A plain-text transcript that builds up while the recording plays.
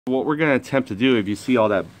What we're going to attempt to do, if you see all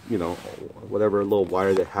that, you know, whatever little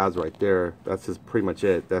wire that has right there, that's just pretty much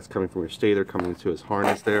it. That's coming from your stator, coming into his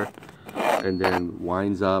harness there, and then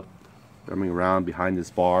winds up, coming around behind this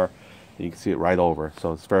bar, and you can see it right over.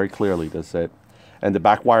 So it's very clearly that's it. And the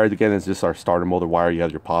back wire, again, is just our starter motor wire. You have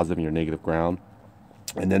your positive and your negative ground.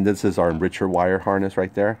 And then this is our enricher wire harness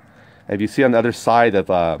right there. And if you see on the other side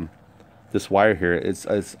of this wire here,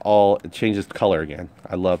 it changes color again.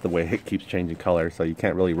 I love the way it keeps changing color, so you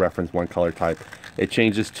can't really reference one color type. It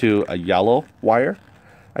changes to a yellow wire.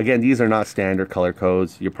 Again, these are not standard color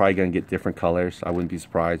codes. You're probably going to get different colors. I wouldn't be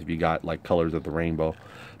surprised if you got like colors of the rainbow.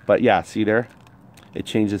 But yeah, see there? It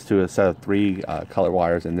changes to a set of 3 color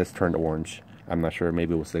wires, and this turned orange. I'm not sure,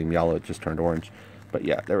 maybe it was the same yellow, it just turned orange. But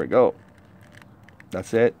yeah, there we go.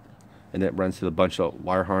 That's it. And it runs to the bunch of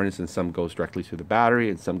wire harness, and some goes directly to the battery,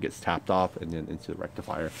 and some gets tapped off and then into the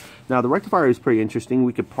rectifier. Now the rectifier is pretty interesting.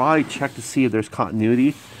 We could probably check to see if there's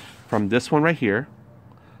continuity from this one right here,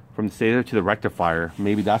 from the stator to the rectifier.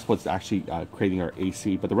 Maybe that's what's actually creating our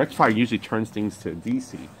AC. But the rectifier usually turns things to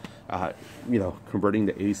DC, you know, converting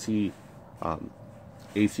the AC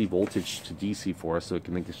AC voltage to DC for us, so it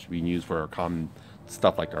can make this be used for our common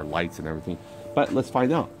stuff like our lights and everything. But let's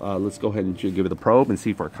find out. Let's go ahead and give it a probe and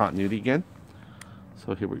see for continuity again.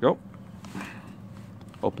 So here we go.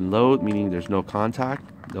 Open load, meaning there's no contact,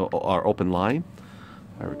 or open line.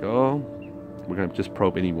 There we go. We're going to just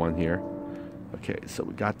probe any one here. Okay, so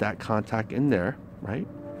we got that contact in there, right?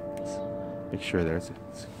 Let's make sure there's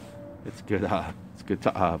it's good. It's good.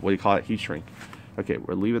 What do you call it? Heat shrink. Okay,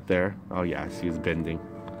 we'll leave it there. Oh yeah, I see it's bending.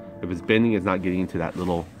 If it's bending, it's not getting into that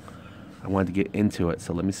little. I wanted to get into it,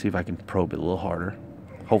 so let me see if I can probe it a little harder.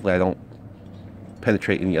 Hopefully I don't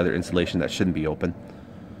penetrate any other insulation that shouldn't be open.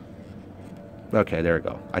 Okay, there we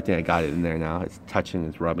go. I think I got it in there now. It's touching,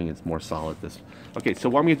 it's rubbing, it's more solid. Okay, so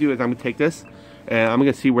what I'm going to do is I'm going to take this, and I'm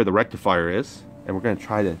going to see where the rectifier is, and we're going to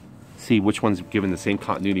try to see which one's given the same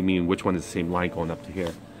continuity, meaning which one is the same line going up to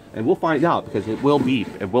here. And we'll find out, because it will beep.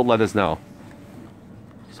 It will let us know.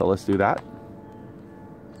 So let's do that.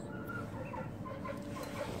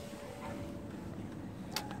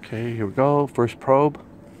 Okay, here we go. First probe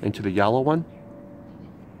into the yellow one.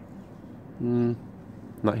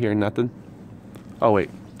 Not hearing nothing. Oh wait,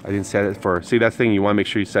 I didn't set it for. See that thing? You want to make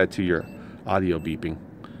sure you set it to your audio beeping.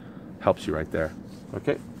 Helps you right there.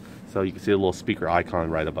 Okay, so you can see a little speaker icon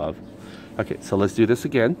right above. Okay, so let's do this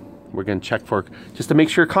again. We're going to check for, just to make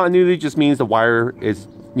sure continuity just means the wire is,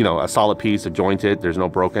 you know, a solid piece, a jointed, there's no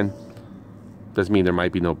broken. Doesn't mean there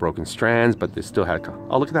might be no broken strands, but they still had,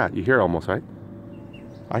 oh look at that, you hear it almost, right?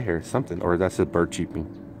 I hear something, or that's a bird cheeping.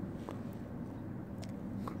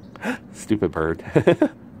 Stupid bird.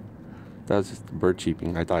 That was just a bird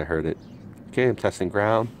cheeping, I thought I heard it. Okay, I'm testing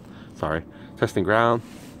ground. Sorry, testing ground.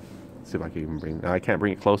 Let's see if I can even bring, now I can't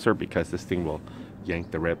bring it closer because this thing will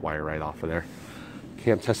yank the red wire right off of there.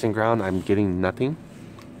 Okay, I'm testing ground, I'm getting nothing.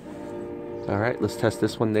 Alright, let's test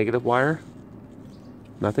this one, negative wire.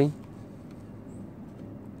 Nothing.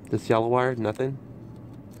 This yellow wire, nothing.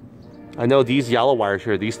 I know these yellow wires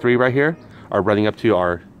here, these 3 right here, are running up to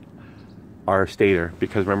our stator.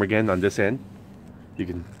 Because remember again, on this end, you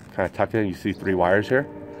can kind of tuck it in, you see 3 wires here.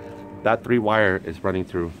 That 3 wire is running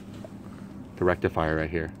through the rectifier right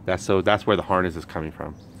here. That's where the harness is coming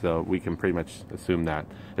from. So we can pretty much assume that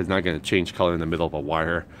it's not going to change color in the middle of a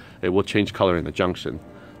wire. It will change color in the junction.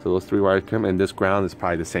 So those 3 wires come, and this ground is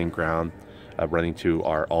probably the same ground running to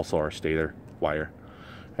also our stator wire.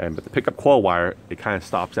 But the pickup coil wire, it kind of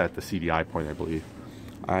stops at the CDI point, I believe.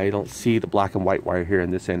 I don't see the black and white wire here in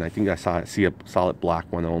this end. I think I see a solid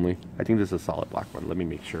black one only. I think this is a solid black one. Let me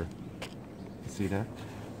make sure. See that?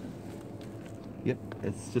 Yep,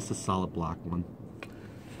 it's just a solid black one.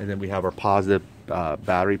 And then we have our positive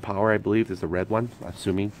battery power, I believe, is the red one,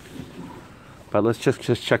 assuming. But let's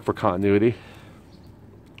just check for continuity.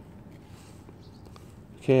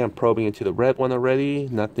 Okay, I'm probing into the red one already.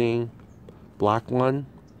 Nothing. Black one.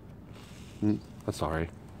 Sorry.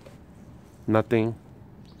 Nothing.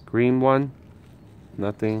 Green one.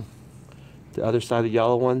 Nothing. The other side of the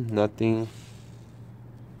yellow one. Nothing.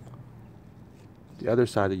 The other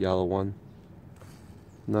side of the yellow one.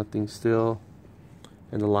 Nothing still.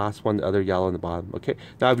 And the last one, the other yellow in the bottom. Okay.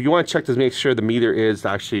 Now, if you want to check to make sure the meter is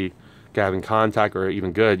actually having contact or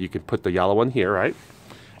even good, you can put the yellow one here, right?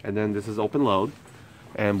 And then this is open load.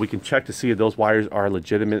 And we can check to see if those wires are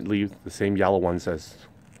legitimately the same yellow ones as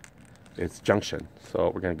its junction.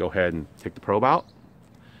 So we're going to go ahead and take the probe out.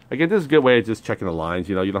 Again, this is a good way of just checking the lines.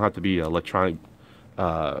 You know, you don't have to be an electronic,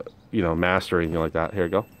 you know, master or anything like that. Here we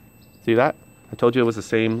go. See that? I told you it was the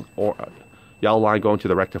same yellow line going to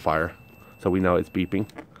the rectifier. So we know it's beeping.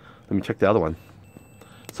 Let me check the other one.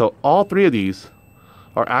 So all three of these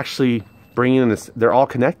are actually bringing in this, they're all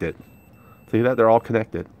connected. See that? They're all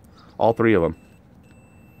connected. All three of them.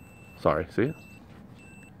 Sorry, see?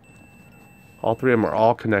 All three of them are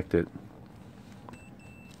all connected.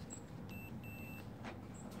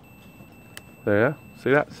 There,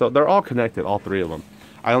 see that? So they're all connected, all three of them.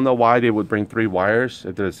 I don't know why they would bring 3 wires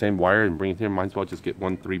if they're the same wire and bring it here. Might as well just get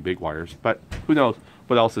 3 big wires. But who knows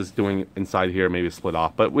what else is doing inside here, maybe split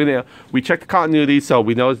off. But we checked the continuity, so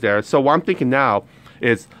we know it's there. So what I'm thinking now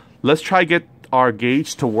is let's try to get our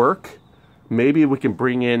gauge to work. Maybe we can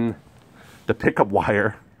bring in the pickup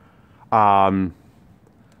wire. I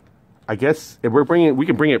guess if we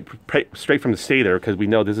can bring it straight from the stator, because we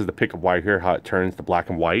know this is the pickup wire here, how it turns to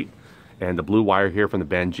black and white. And the blue wire here from the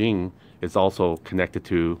Banjing is also connected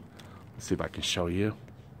to, let's see if I can show you.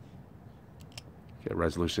 Get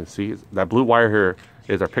resolution. See, that blue wire here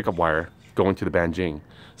is our pickup wire going to the Banjing.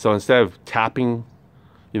 So instead of tapping,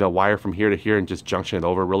 wire from here to here and just junction it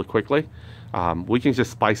over really quickly, we can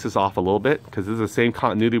just splice this off a little bit, because this is the same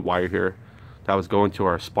continuity wire here that was going to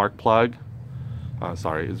our spark plug.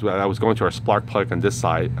 That was going to our spark plug on this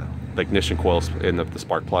side, the ignition coils in the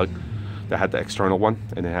spark plug. That had the external one,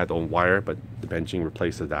 and it had the own wire, but the Banjing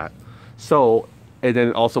replaces that. So, and then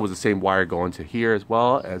it also was the same wire going to here as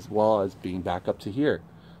well as being back up to here.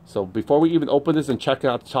 So before we even open this and check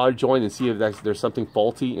out the solder joint and see if there's something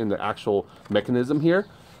faulty in the actual mechanism here,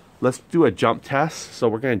 let's do a jump test. So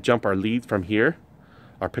we're going to jump our lead from here,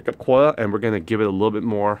 our pickup coil, and we're going to give it a little bit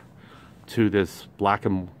more to this black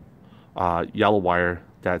and yellow wire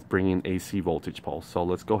that's bringing AC voltage pulse. So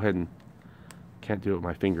let's go ahead and, can't do it with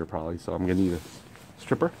my finger probably, so I'm gonna need a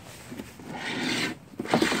stripper.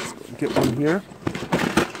 Let's go get one here.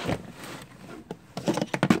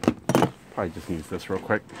 Probably just use this real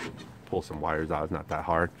quick. Pull some wires out, it's not that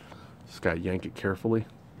hard. Just gotta yank it carefully.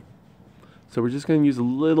 So we're just gonna use a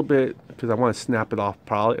little bit because I want to snap it off,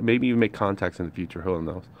 probably, maybe even make contacts in the future, who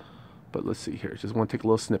knows. But let's see here, just want to take a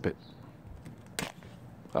little snippet.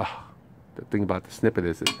 The thing about the snippet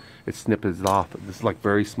is it snippets off. This is like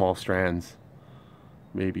very small strands.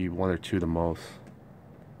 Maybe 1 or 2 the most.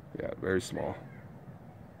 Yeah, very small.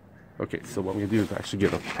 Okay, so what I'm gonna do is actually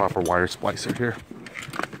get a proper wire splicer here.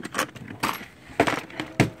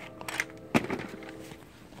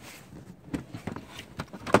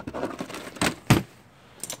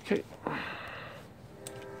 Okay.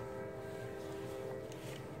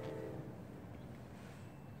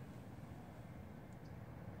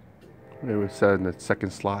 Okay, we're set in the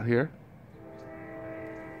second slot here.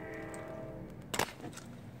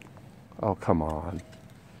 Oh, come on.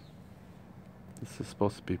 This is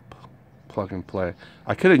supposed to be plug and play.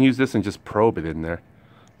 I could have used this and just probe it in there.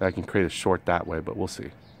 I can create a short that way, but we'll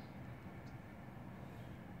see.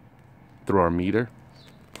 Through our meter.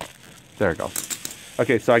 There we go.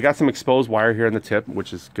 Okay, so I got some exposed wire here in the tip,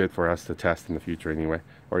 which is good for us to test in the future anyway,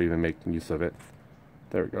 or even make use of it.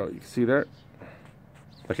 There we go. You can see there.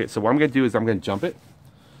 Okay, so what I'm going to do is I'm going to jump it.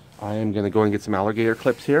 I am going to go and get some alligator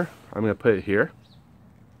clips here. I'm going to put it here.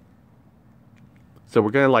 So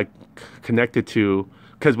we're going to connect it to,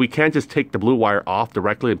 because we can't just take the blue wire off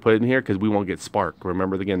directly and put it in here because we won't get spark.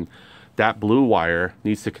 Remember, again, that blue wire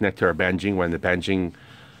needs to connect to our Banjing when the Banjing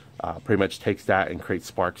pretty much takes that and creates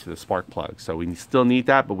spark to the spark plug. So we still need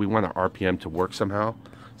that, but we want our RPM to work somehow.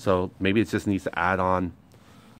 So maybe it just needs to add on